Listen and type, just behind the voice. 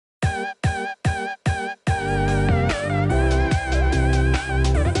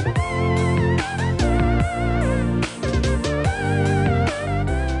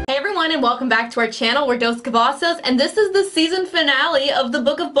and welcome back to our channel. We're Dos Cavazos, and this is the season finale of the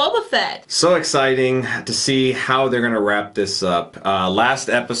Book of Boba Fett. So exciting to see how they're gonna wrap this up. Last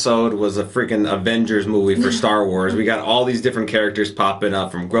episode was a freaking Avengers movie for Star Wars. We got all these different characters popping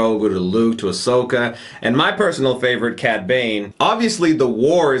up, from Grogu to Luke to Ahsoka, and my personal favorite, Cad Bane. Obviously, the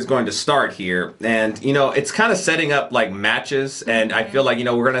war is going to start here, and you know it's kind of setting up like matches, and I feel like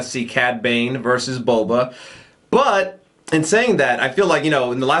we're gonna see Cad Bane versus Boba, but. In saying that, I feel like, in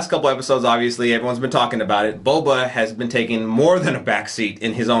the last couple episodes, obviously, everyone's been talking about it. Boba has been taking more than a backseat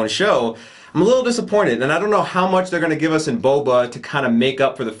in his own show. I'm a little disappointed, and I don't know how much they're going to give us in Boba to kind of make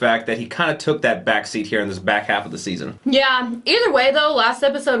up for the fact that he kind of took that backseat here in this back half of the season. Yeah, either way, though, last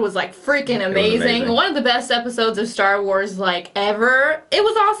episode was, like, freaking amazing. One of the best episodes of Star Wars, like, ever. It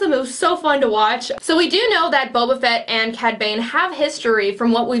was awesome. It was so fun to watch. So we do know that Boba Fett and Cad Bane have history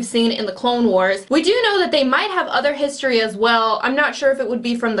from what we've seen in the Clone Wars. We do know that they might have other history as well. I'm not sure if it would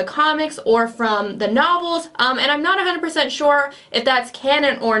be from the comics or from the novels, and I'm not 100% sure if that's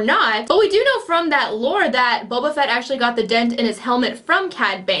canon or not, but we do know from that lore that Boba Fett actually got the dent in his helmet from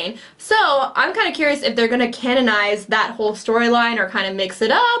Cad Bane. So I'm kind of curious if they're going to canonize that whole storyline or kind of mix it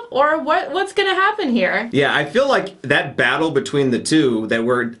up, or what's going to happen here. Yeah, I feel like that battle between the two that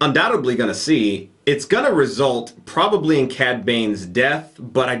we're undoubtedly going to see, it's going to result probably in Cad Bane's death,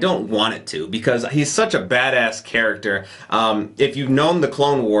 but I don't want it to because he's such a badass character. If you've known the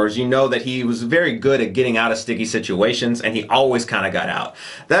Clone Wars, you know that he was very good at getting out of sticky situations, and he always kind of got out.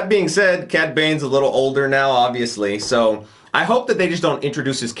 That being said, Cad Bane's a little older now, obviously, so I hope that they just don't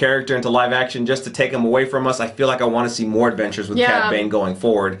introduce his character into live action just to take him away from us. I feel like I want to see more adventures with Cad Bane going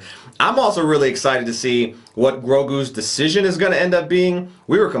forward. I'm also really excited to see what Grogu's decision is going to end up being.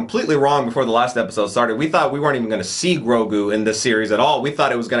 We were completely wrong before the last episode started. We thought we weren't even going to see Grogu in this series at all. We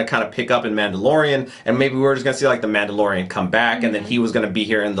thought it was going to kind of pick up in Mandalorian, and maybe we were just going to see like the Mandalorian come back, and then he was going to be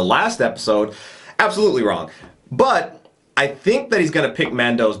here in the last episode. Absolutely wrong. But I think that he's going to pick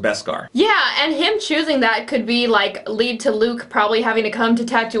Mando's Beskar. Yeah, and him choosing that could be, like, lead to Luke probably having to come to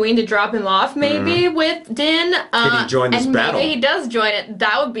Tatooine to drop him off, maybe, with Din. Did he join this battle? Maybe he does join it.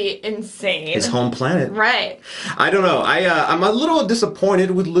 That would be insane. His home planet. Right. I don't know. I'm a little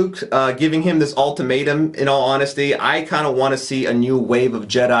disappointed with Luke giving him this ultimatum, in all honesty. I kind of want to see a new wave of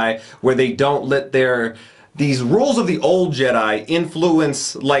Jedi where they don't let these rules of the old Jedi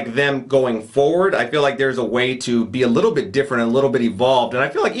influence like them going forward. I feel like there's a way to be a little bit different and a little bit evolved, and I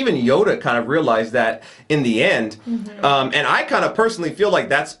feel like even Yoda kind of realized that in the end. And I kind of personally feel like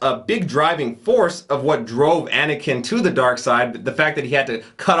that's a big driving force of what drove Anakin to the dark side. The fact that he had to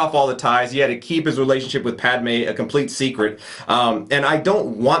cut off all the ties, he had to keep his relationship with Padme a complete secret. And I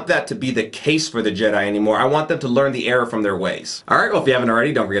don't want that to be the case for the Jedi anymore. I want them to learn the error from their ways. Alright, well if you haven't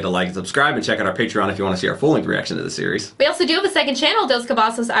already, don't forget to like and subscribe, and check out our Patreon if you want to see our full-length reaction to the series. We also do have a second channel, Dos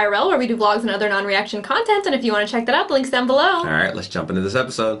Cavazos IRL, where we do vlogs and other non-reaction content, and if you want to check that out, the link's down below. Alright, let's jump into this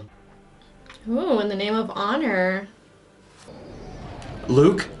episode. Ooh, in the name of honor.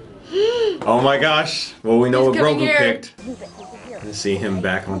 Luke? Oh my gosh. Well, we know what Grogu picked. Here. Let's see him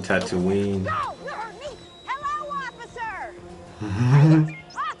back on Tatooine. No, you heard me. Hello, officer.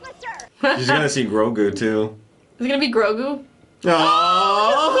 Officer. She's gonna see Grogu too. Is it gonna be Grogu?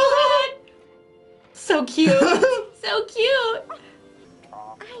 Oh! So cute. So cute.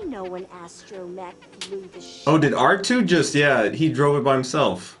 I know an astromech flew the ship. Oh, did R2 just, yeah, he drove it by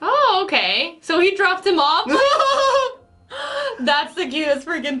himself. Oh, okay. So he dropped him off? That's the cutest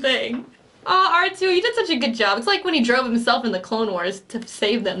freaking thing. Oh, R2, you did such a good job. It's like when he drove himself in the Clone Wars to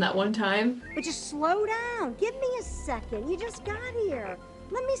save them that one time. But just slow down. Give me a second. You just got here.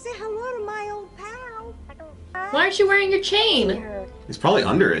 Let me say hello to my old pal. Why aren't you wearing your chain? He's probably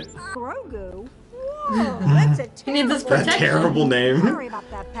under it. Grogu? Whoa, that's a He needs this terrible... That protection. terrible name. Sorry about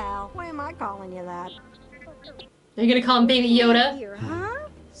that, pal. Why am I calling you that? Are you gonna call him Baby Yoda? Here, huh?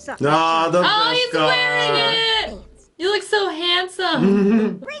 Ah, the Oh, he's Beskar. wearing it! You look so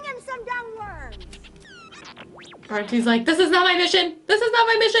handsome. Bring him some dung worms. R2's like, this is not my mission. This is not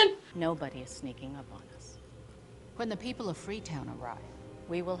my mission. Nobody is sneaking up on us. When the people of Freetown arrive,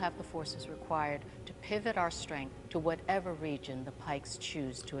 we will have the forces required to pivot our strength to whatever region the Pikes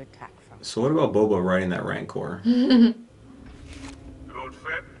choose to attack from. So what about Boba riding that Rancor? Lord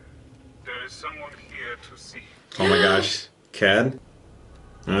Fett, there is someone here to see. Oh my gosh. Cad?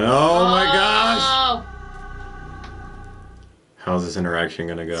 Oh my gosh! Oh, How's this interaction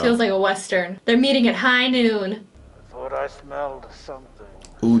gonna go? feels like a Western. They're meeting at high noon. I thought I smelled something.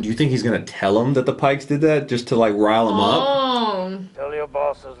 Ooh, do you think he's gonna tell him that the Pikes did that just to like rile him up? Oh. Tell your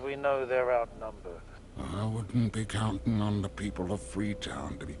bosses we know they're outnumbered. I wouldn't be counting on the people of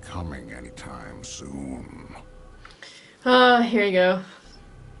Freetown to be coming anytime soon. Oh, here you go.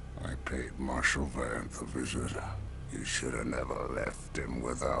 I paid Marshal Vanth a visit. You should have never left him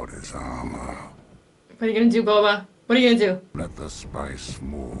without his armor. What are you gonna do, Boba? What are you gonna do? Let the spice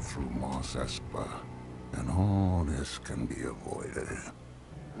move through Mos Espa, and all this can be avoided.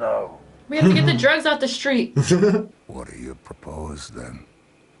 No. We have to get the drugs off the street. What do you propose, then?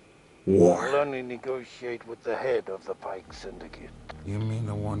 We'll War. only negotiate with the head of the Pike Syndicate. You mean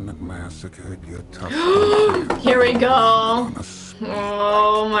the one that massacred your tough country? Here we go. On a spike?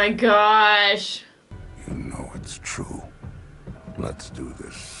 Oh my gosh. You know it's true. Let's do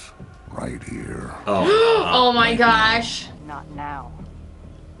this right here. Oh. Oh my gosh. Not now.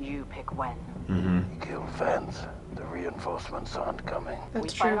 You pick when. Kill Vance. The reinforcements aren't coming. We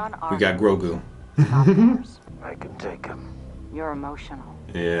That's fight true. on our We got Grogu. not theirs. I can take him. You're emotional.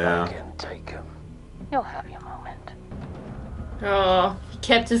 I Yeah. can take him. You'll have your moment. Oh, he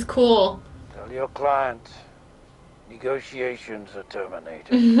kept his cool. Tell your client negotiations are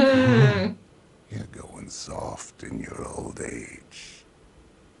terminated. You're going soft in your old age.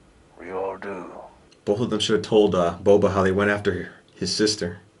 We all do. Both of them should have told Boba how they went after his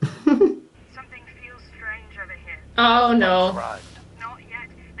sister. Something feels strange over here. Oh no. Right. Not yet,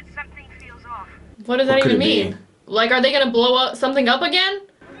 but something feels off. What does that What could even it be? mean? Like, are they gonna blow up something up again?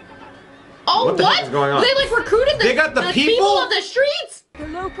 Oh, What the heck is going on? They like recruited They got the people? of the streets? The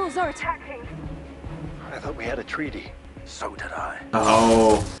locals are attacking. I thought we had a treaty. So did I.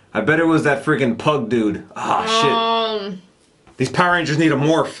 Oh. I bet it was that freaking pug dude. Ah, shit. These Power Rangers need a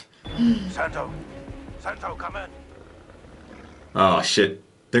morph. Santo. Santo, come in. Oh, shit.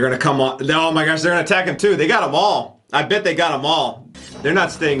 They're gonna come on. Oh my gosh, they're gonna attack him too. They got them all. I bet they got them all. They're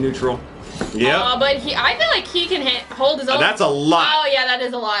not staying neutral. Yep. But I feel like he can hold his own. That's a lot. Oh yeah, that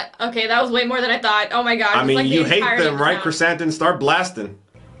is a lot. Okay, that was way more than I thought. Oh my god. I it's mean, like the you hate entirety them, of the right, town. Chrysanthemum? Start blasting.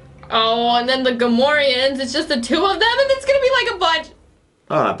 Oh, and then the Gamorreans, it's just the two of them, and it's gonna be like a bunch.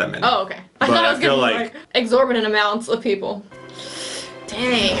 Oh, not that many. Oh, okay. I But thought it I was feel gonna be like- like exorbitant amounts of people.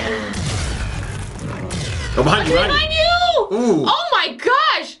 Dang. Go behind you, behind Behind you. you! Ooh. Oh my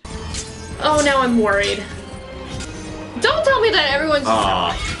gosh! Oh, now I'm worried. Don't tell me that everyone's.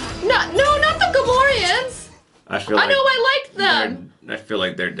 Aw. No, not the Gamorreans! I feel I like know I liked them! I feel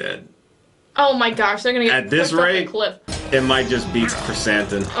like they're dead. Oh my gosh, they're gonna get At this pushed off the rate- cliff. It might just be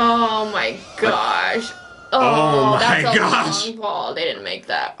Chrysanthemum. Oh my gosh. Oh my that's a gosh. long fall. They didn't make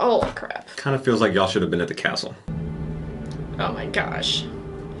that. Oh crap. Kind of feels like y'all should have been at the castle. Oh my gosh.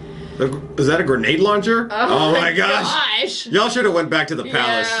 Is that a grenade launcher? Oh my gosh. Y'all should have went back to the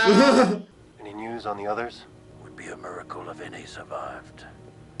palace. Yeah. Any news on the others? Would be a miracle if any survived.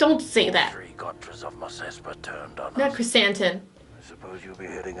 Don't say that. 3 Gotras of Mos Espa turned on Not us. Chrysanthemum. I suppose you'll be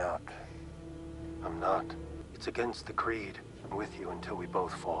heading out. I'm not. It's against the creed. I'm with you until we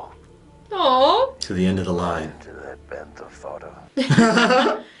both fall. Oh. To the end of the line. To that bent of fodder.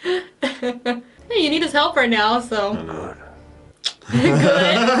 Hey, you need his help right now, so. Good. Good.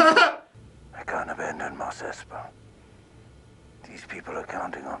 I can't abandon Mos Espa. These people are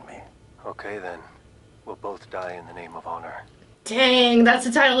counting on me. Okay then. We'll both die in the name of honor. Dang, that's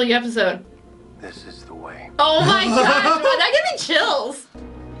the title of the episode. This is the way. Oh my gosh, that gave me chills.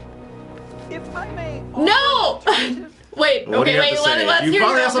 If I may. No! Wait, What do okay, you have wait, to say? let's You hear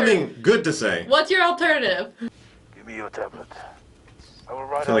finally your have alternative. something good to say. What's your alternative? Give me your tablet. I will I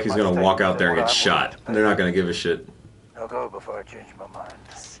write feel like out he's my gonna walk statement out there and get what I shot. want. They're not gonna give a shit. I'll go before I change my mind.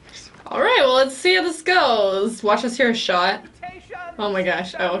 Alright, well, let's see how this goes. Watch us hear a shot. Oh my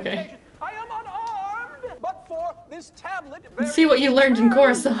gosh, oh, okay. I am unarmed, but for this tablet. Let's see what you learned in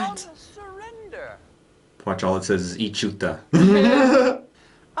Coruscant. Surrender. Watch, all it says is Ichuta.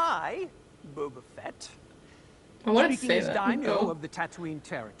 I, Boba Fett, I wanted to speaking say as that. daimyo Oh. of the Tatooine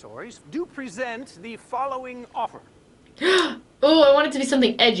territories, do present the following offer. Oh, I want it to be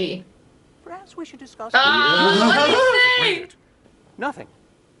something edgy. Perhaps we should discuss. What did he say? Nothing.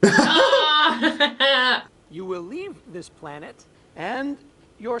 Ah. You will leave this planet and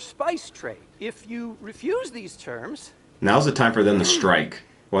your spice trade. If you refuse these terms, Now's the time for them to strike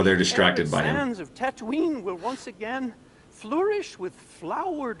while they're distracted by him. sands of Tatooine will once again flourish with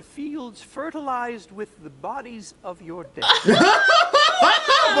flowered fields fertilized with the bodies of your dead.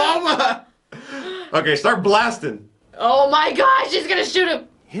 Boba! Okay, start blasting. Oh my gosh, he's gonna shoot him.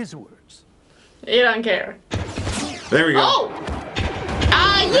 His words. You don't care. There we go. Oh!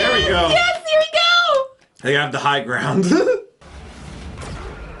 Ah, yes! There we go. Yes, here we go! They have the high ground. Both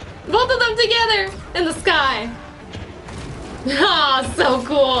of them together in the sky. Ah, so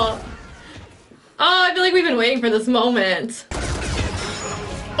cool. Oh, I feel like we've been waiting for this moment.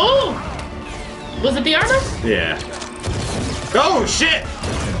 Oh! Was it the armor? Yeah. Oh, shit!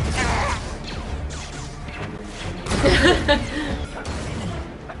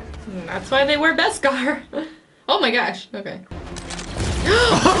 That's why they wear Beskar. Oh my gosh. Okay.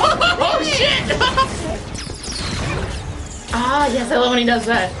 Oh shit! Ah, yes, I love when he does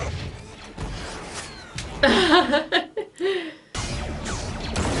that.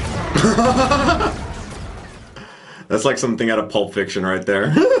 That's like something out of Pulp Fiction right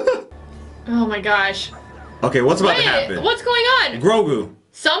there. Oh my gosh. Okay, what's about to happen? What's going on? Grogu.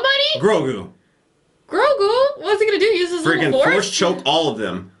 Somebody? Grogu. Grogu? What's he gonna do? Use his Freaking little force choke all of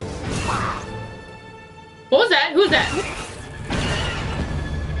them. What was that? Who's that?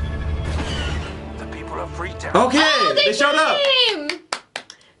 The people of Freetown. Okay, Oh, they showed up. came!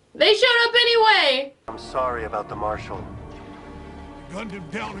 They showed up anyway. I'm sorry about the Marshal. Gunned him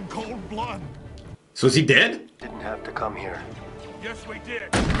down in cold blood. So is he dead? Didn't have to come here. Yes, we did.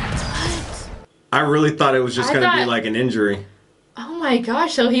 I really thought it was just I gonna be thought- like an injury. Oh my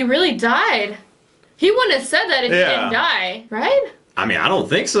gosh, so he really died. He wouldn't have said that if he didn't die, right? I mean, I don't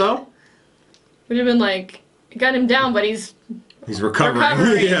think so. Would have been like, got him down, but he's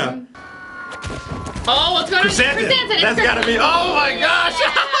recovering. Yeah. Oh, what's going on? Chrysanthemum. Chrysanthemum. That's gotta be. Oh my gosh!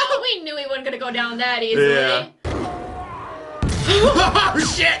 Yeah, we knew he wasn't gonna go down that easily. Yeah. Oh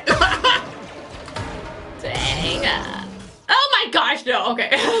shit! Dang. Oh my gosh, no. Okay.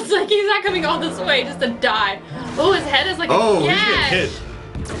 It's like he's not coming all this way just to die. Oh, his head is like a He's gash. getting hit.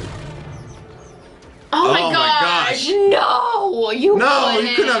 Oh my Oh my gosh. gosh. No, you No, wouldn't.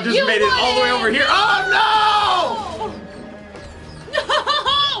 you couldn't have just You made it all the way over here. Oh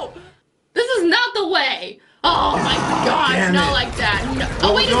No! This is not the way. Oh my gosh, damn not it. like that. No.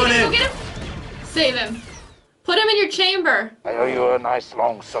 Oh, Oh wait, is he going gonna go in. get him? Save him. Put him in your chamber. I owe you a nice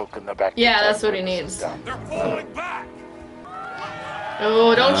long soak in the back. Yeah, that's what he needs. They're falling back.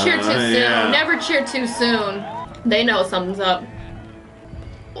 Oh, don't cheer too soon. yeah. Never cheer too soon. They know something's up.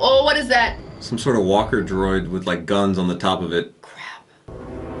 Oh, what is that? no! Some sort of walker droid with like guns on the top of it. Crap.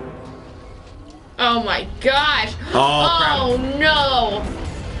 Oh my gosh. Oh, Oh no.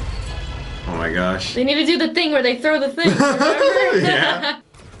 Oh my gosh. They need to do the thing where they throw the thing. Remember? Yeah.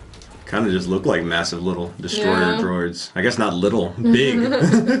 Kind of just look like massive little destroyer Yeah. droids. I guess not little, big.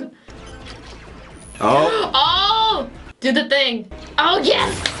 Oh, Oh! Do the thing. Oh,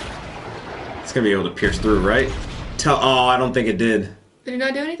 yes! it's gonna be able to pierce through, right? Oh, I don't think it did. Did it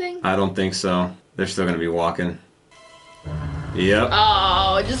not do anything? I don't think so. They're still gonna be walking. Yep.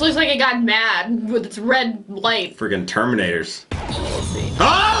 Oh, it just looks like it got mad with its red light. Freaking Terminators. We'll see.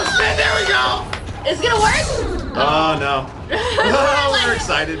 Oh shit! There we go. It's gonna work? Oh no. Oh, we're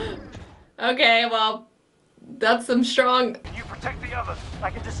excited. Okay, well, that's some strong... You protect the others.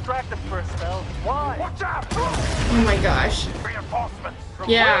 I can distract them for a spell. Why? Watch out! Oh my gosh. Reinforcements. From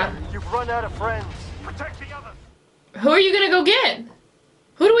Yeah. where? You've run out of friends. Protect the others. Who are you gonna go get?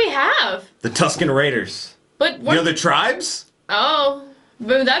 Who do we have? The Tusken Raiders. But The what? other tribes? Oh,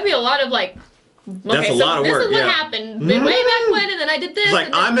 but that'd be a lot of like... That's a lot of this work, is what yeah. happened. Way back when, and then I did this. It's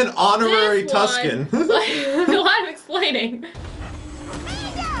like, and then I'm an honorary this one. Tusken. Like, a lot of explaining.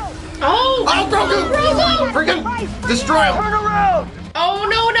 Oh! Oh, Grogu! Grogu! Freaking destroy him! Turn around! Oh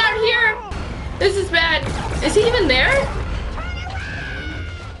no, not here! This is bad. Is he even there?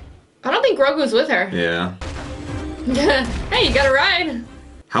 I don't think Grogu's with her. Yeah. Hey, you got a ride.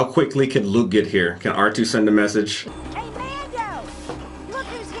 How quickly can Luke get here? Can R2 send a message? Hey, Mando! Look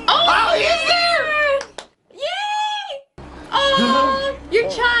who's here! Oh, he's there! Yay! Oh, your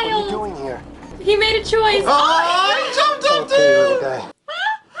What are you child. doing here? He made a choice. Oh, he jumped up Okay, little too! guy.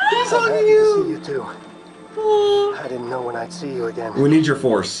 He's I'm hugging happy to see you! you too. Oh, I didn't know when I'd see you again. We need your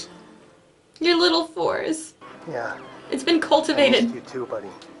force. your little force. Yeah, It's been I missed cultivated. you too, buddy.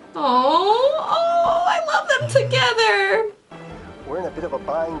 Oh, I love them together. We're in a bit of a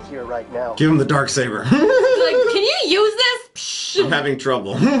bind here right now. Give him the Darksaber. Like, can you use this? Psh. I'm having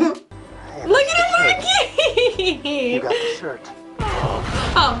trouble. Hey, Look at him You working. got the shirt.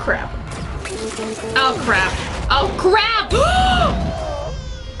 Oh crap. Oh crap. Oh crap. Oh!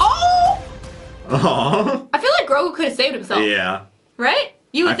 Aww. I feel like Grogu could have saved himself. Yeah. Right?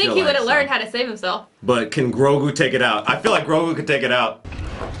 You would I think feel he would like have so. learned how to save himself. But can Grogu take it out? I feel like Grogu could take it out.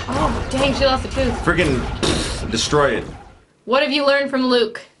 Oh, dang, she lost a tooth. Freaking destroy it. What have you learned from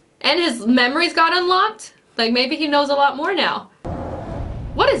Luke? And his memories got unlocked? Like, maybe he knows a lot more now.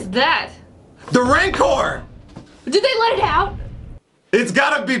 What is that? The Rancor! Did they let it out? It's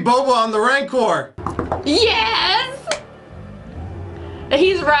gotta be Boba on the Rancor! Yes!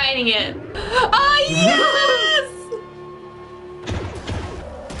 He's riding it. Oh, yes!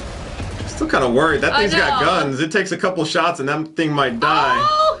 Still kind of worried. That I thing's got know. guns. It takes a couple shots and that thing might die.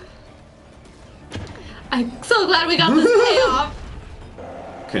 Oh! I'm so glad we got this payoff.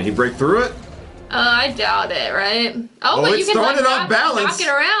 Can he break through it? I doubt it, right? Oh, Oh, but it's you can throwing like it off balance. knock it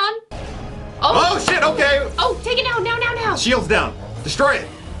around. Oh shit, okay. Oh, take it down, now. Shield's down. Destroy it.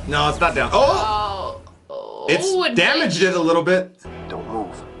 No, it's not down. Oh! It's damaged it a little bit. Don't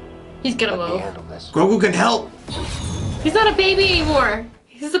move. He's gonna Let me move. handle this. Grogu can help. He's not a baby anymore.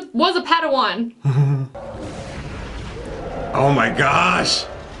 Was a Padawan. Oh my gosh.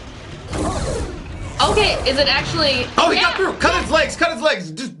 Okay, is it actually... Oh, he got through. Cut its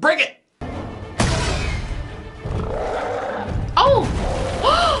legs. Just break it. Oh!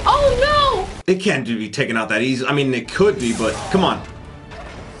 Oh no! It can't be taken out that easy. I mean, it could be, but come on.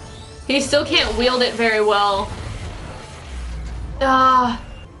 He still can't wield it very well.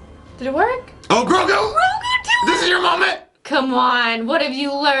 Did it work? Oh, Grogu! Grogu, This is your moment! come on, what have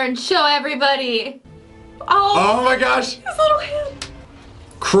you learned? Show everybody. Oh my gosh. His little hand.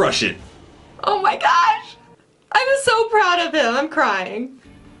 Crush it. Oh my gosh. I'm so proud of him. I'm crying.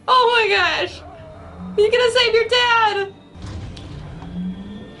 Oh my gosh. You're gonna save your dad.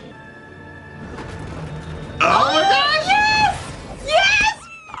 Oh my gosh! Yes! Yes!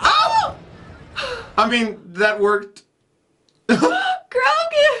 Oh! I mean, that worked. Grogu!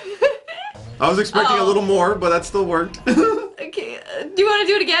 I was expecting a little more, but that still worked. Okay, do you want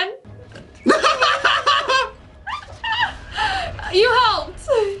to do it again? You helped!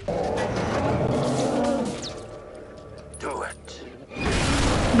 Do it.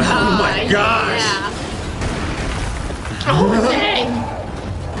 Oh my gosh! Yeah. Oh dang!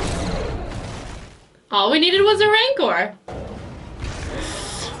 All we needed was a Rancor.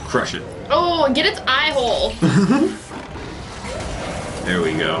 Crush it. Oh, and get its eye hole. There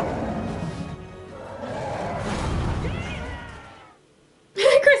we go.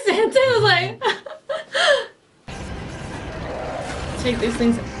 Chrysanthemum was like... Take these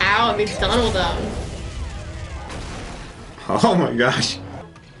things out and be done with them. Oh my gosh.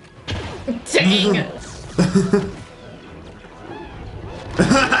 Dang.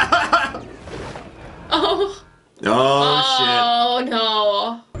 Oh. Oh shit. Oh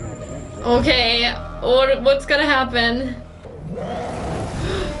no. Okay, what's gonna happen?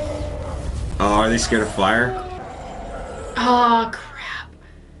 Oh, are they scared of fire? Oh crap.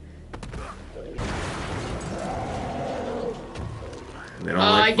 They don't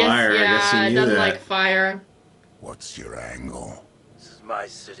like fire. Yeah, I guess you it knew doesn't that. like fire. What's your angle? This is my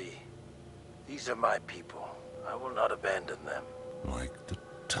city. These are my people. I will not abandon them. Like the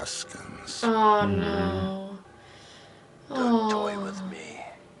Tuscans. Oh no. Don't toy with me.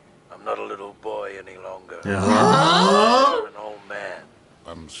 I'm not a little boy any longer. Oh. I'm an old man.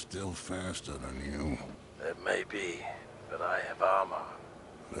 I'm still faster than you. That may be, but I have armor.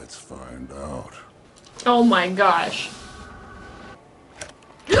 Let's find out. Oh my gosh.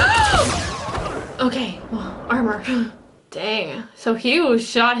 Okay, well, armor. Dang. So Hugh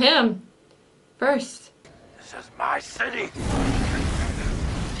shot him first. This is my city.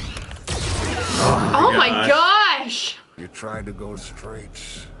 Oh my gosh! You tried to go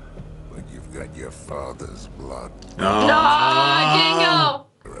straight, but you've got your father's blood. Oh. No, Dingo!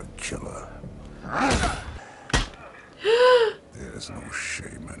 You're a killer. There's no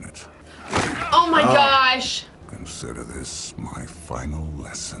shame in it. Oh my gosh! Consider this my final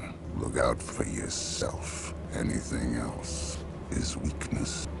lesson. Look out for yourself. Anything else is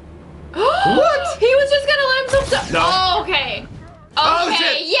weakness. What? He was just gonna let himself die. No. Oh, okay. Oh, Okay,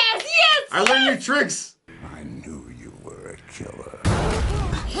 shit. yes! I learned new tricks. I knew you were a killer.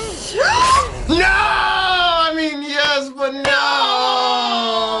 No! I mean, yes, but no!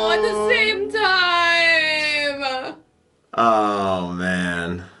 Oh, at the same time! Oh,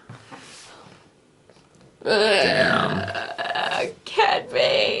 man. Damn. Cad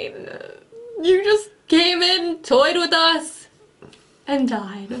Bane. You just came in, toyed with us, and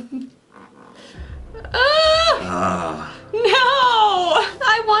died. No!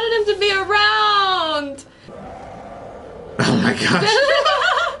 I wanted him to be around! Oh my gosh.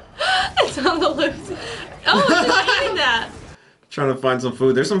 It's on the loose. Oh, it's just eating that. Trying to find some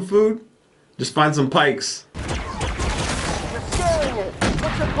food. There's some food. Just find some pikes.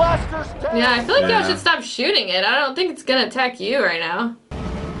 Yeah, I feel like y'all Yeah. should stop shooting it. I don't think it's gonna attack you right now.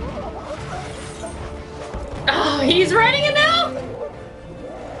 Oh, he's riding it now?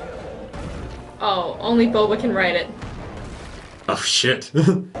 Oh, only Boba can ride it. Oh shit.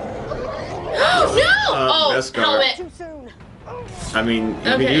 No! Oh, Beskar. helmet. I mean, you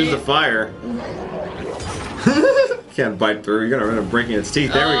can Okay. use the fire. Can't bite through. You're gonna end up breaking its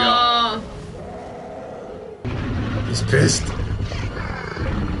teeth. There we go. He's pissed.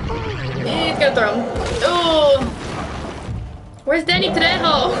 He's gonna throw him. Oh! Where's Danny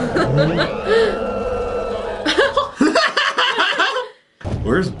Trejo?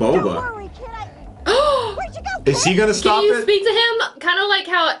 Where's Boba? Worry, kid. Where'd you go? Is he gonna stop Can you it? speak to him? Kind of like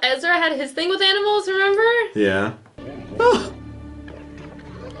how Ezra had his thing with animals, remember? Yeah.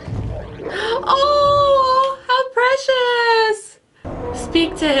 Oh, how precious!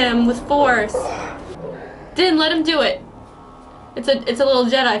 Speak to him with force. Din, let him do it. It's a little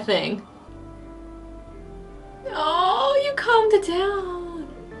Jedi thing. Oh, you calmed it down.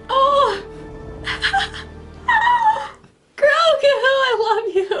 Oh! Grogu, I love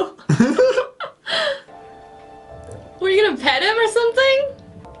you. Were you gonna pet him or something?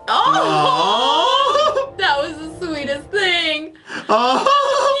 Oh! That was the sweetest thing. Oh!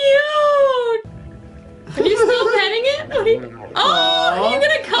 Cute! Are you still petting it? What are you... Oh, you're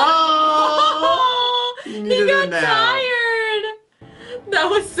gonna come. Oh, he got tired. That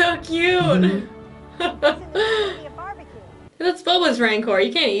was so cute. That's Boba's rancor.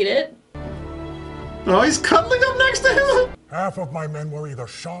 You can't eat it. Oh, he's cuddling up next to him. Half of my men were either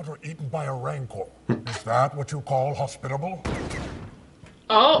shot or eaten by a rancor. Is that what you call hospitable?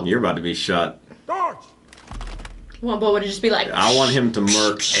 Oh. You're about to be shot. Dodge! Want Boba to just be like... I want him to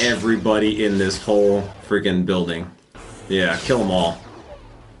murk everybody in this whole freaking building. Yeah, kill them all.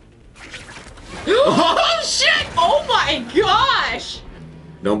 Oh, shit! Oh my gosh!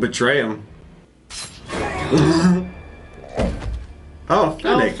 Don't betray him. Oh,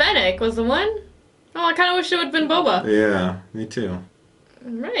 Fennec. Oh, Fennec was the one? Oh, I kind of wish it would have been Boba. Yeah, me too.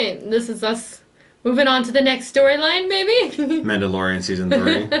 Right, this is us moving on to the next storyline, maybe? Mandalorian Season 3.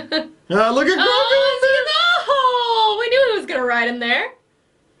 Look at Grogu! Oh, we knew he was gonna ride him there.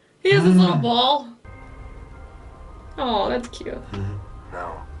 He has his little ball. Oh, that's cute.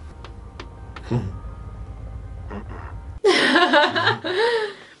 No.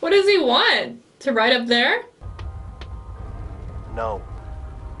 What does he want? To ride up there? No.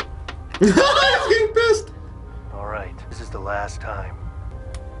 He's getting pissed. All right, this is the last time.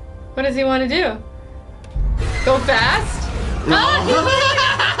 What does he want to do? Go fast? Ah,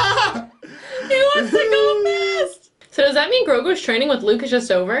 he wants to go fast! So does that mean Grogu's training with Luke is just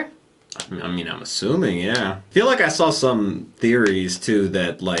over? I mean, I'm assuming, yeah. I feel like I saw some theories, too,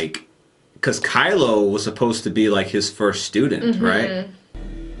 that, like... Because Kylo was supposed to be, like, his first student, right?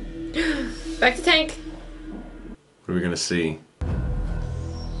 Back to tank. What are we gonna see?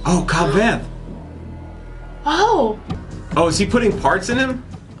 Oh, Cobb Vanth! Oh! Oh, is he putting parts in him?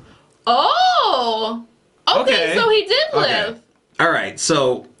 Oh! Okay, so he did live. Alright,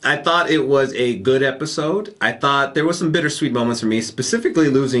 so I thought it was a good episode. I thought there was some bittersweet moments for me, specifically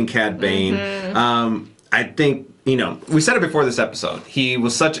losing Cad Bane. I think, you know, we said it before this episode. He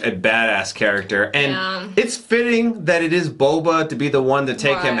was such a badass character, and it's fitting that it is Boba to be the one to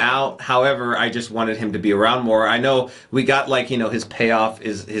take him out. However, I just wanted him to be around more. I know we got, like, you know, his payoff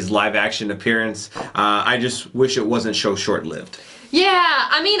is his live action appearance. I just wish it wasn't so short-lived. Yeah,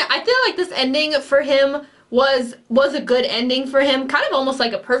 I mean, I feel like this ending for him was a good ending for him, kind of almost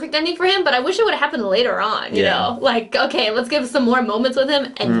like a perfect ending for him, but I wish it would have happened later on, you know? Like, okay, let's give some more moments with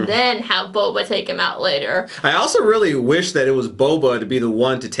him, and then have Boba take him out later. I also really wish that it was Boba to be the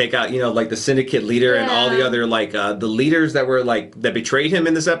one to take out, you know, like the Syndicate leader and all the other, like, the leaders that were, like, that betrayed him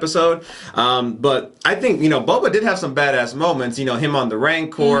in this episode. But I think, you know, Boba did have some badass moments, you know, him on the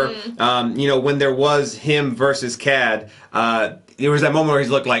Rancor, you know, when there was him versus Cad, there was that moment where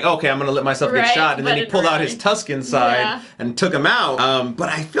he's looked like, okay, I'm gonna let myself get shot, and then he pulled out his Tusken side and took him out. But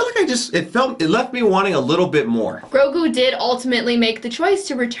I feel like it left me wanting a little bit more. Grogu did ultimately make the choice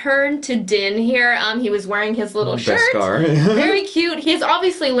to return to Din here. He was wearing his little shirt. Very cute. He's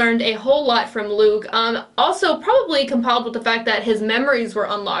obviously learned a whole lot from Luke. Also, probably compiled with the fact that his memories were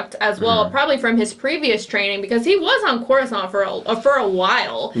unlocked as well, probably from his previous training, because he was on Coruscant for a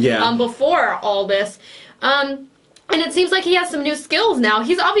while before all this. And it seems like he has some new skills now.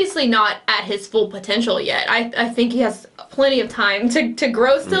 He's obviously not at his full potential yet. I think he has plenty of time to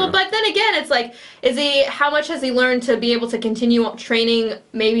grow still. But then again, it's like, how much has he learned to be able to continue training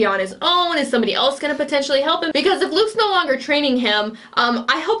maybe on his own? Is somebody else going to potentially help him? Because if Luke's no longer training him,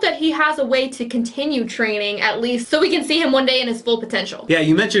 I hope that he has a way to continue training at least so we can see him one day in his full potential. Yeah,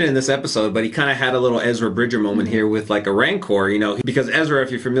 you mentioned it in this episode, but he kind of had a little Ezra Bridger moment here with like a Rancor, you know, because Ezra,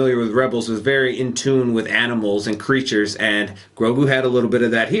 if you're familiar with Rebels, was very in tune with animals and creatures, and Grogu had a little bit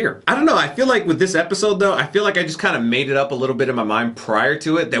of that here. I don't know, I feel like with this episode though, I feel like I just kind of made it up a little bit in my mind prior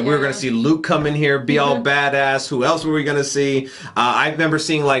to it, that we were going to see Luke come in here, be all badass. Who else were we going to see? I remember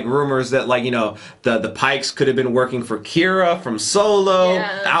seeing like rumors that like, you know, the Pikes could have been working for Kira from Solo.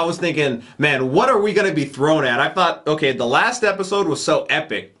 I was thinking, man, what are we going to be thrown at? I thought, okay, the last episode was so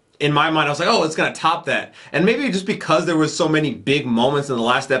epic. In my mind, I was like, oh, it's going to top that. And maybe just because there was so many big moments in the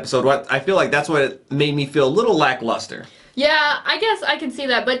last episode, I feel like that's what it made me feel a little lackluster. Yeah, I guess I can see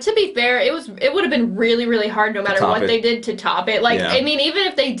that. But to be fair, it would have been really, really hard no matter what they did to top it. Like, Yeah. I mean, even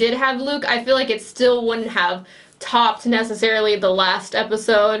if they did have Luke, I feel like it still wouldn't have topped necessarily the last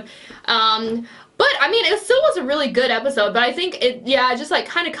episode. But I mean, it still was a really good episode. But I think just like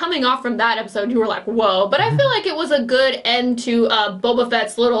kind of coming off from that episode, you were like, whoa. But I feel like it was a good end to Boba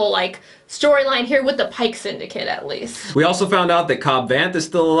Fett's little like storyline here with the Pike Syndicate, at least. We also found out that Cobb Vanth is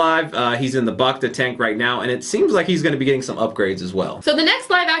still alive. He's in the Bacta tank right now, and it seems like he's going to be getting some upgrades as well. So the next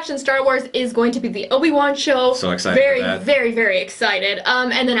live-action Star Wars is going to be the Obi-Wan show. So excited for that. Very, very excited.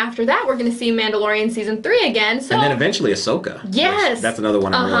 And then after that, we're going to see Mandalorian Season 3 again. So, and then eventually Ahsoka. Yes! That's another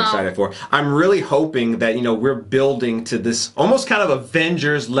one I'm really excited for. I'm really hoping that, you know, we're building to this almost kind of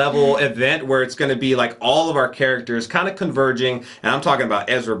Avengers-level event where it's going to be like all of our characters kind of converging. And I'm talking about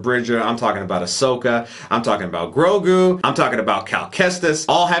Ezra Bridger. I'm talking about Ahsoka. I'm talking about Grogu. I'm talking about Cal Kestis.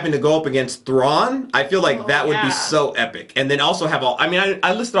 All having to go up against Thrawn. I feel like that would be so epic. And then also have all, I mean,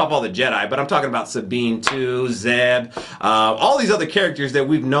 I listed off all the Jedi, but I'm talking about Sabine too, Zeb, all these other characters that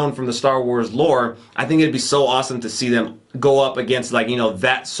we've known from the Star Wars lore. I think it'd be so awesome to see them go up against, like, you know,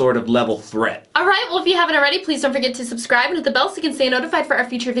 that sort of level threat. Alright, well, if you haven't already, please don't forget to subscribe and hit the bell so you can stay notified for our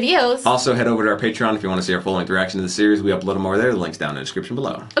future videos. Also, head over to our Patreon if you want to see our full-length reaction to the series. We upload them over there. The link's down in the description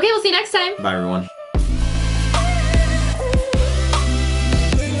below. Okay, we'll see you next time. Bye, everyone.